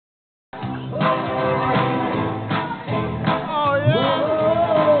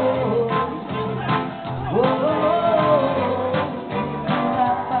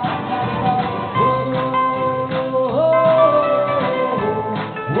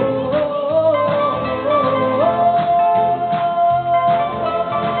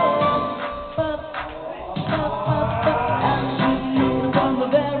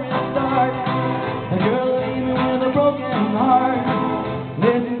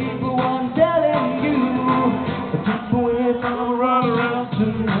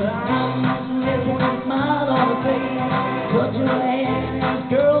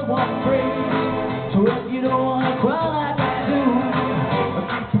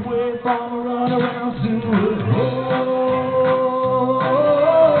from a runaround soon.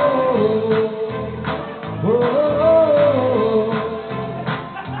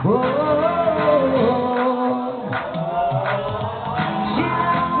 She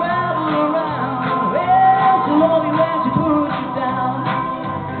likes traveling around. Well, she loves you when she puts you down.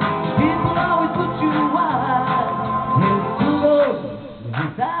 People always put you wide. Here's to go.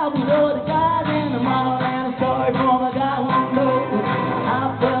 Yes, I was all the guys in the model and a story from a guy who knows.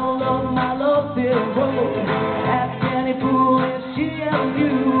 I fell in love, my love still grows. Ask any fool if she ever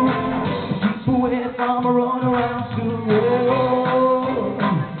knew. Keep away from a runaround soon.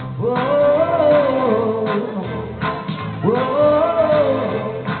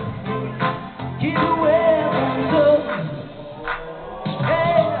 Keep away from the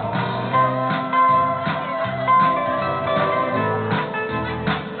hey.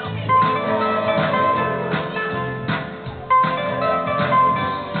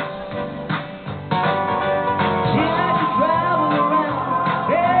 She likes to travel around.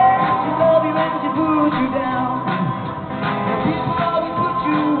 Yeah, she loves you and she puts you down. And people always put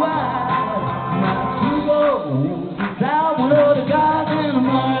you wide. Not to go. Since I below the guys in the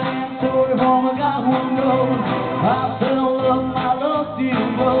morning, story from a guy who knows. I fell in love, my love still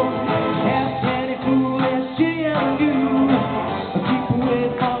grows. Ask any fool if she ever knew. Keep away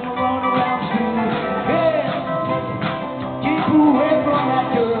from a runaround soon. Yeah, keep away from that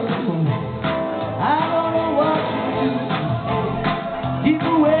girl. I don't know what to do. Keep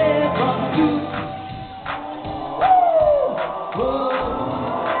away from the truth. Woo! Whoa.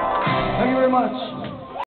 Thank you very much.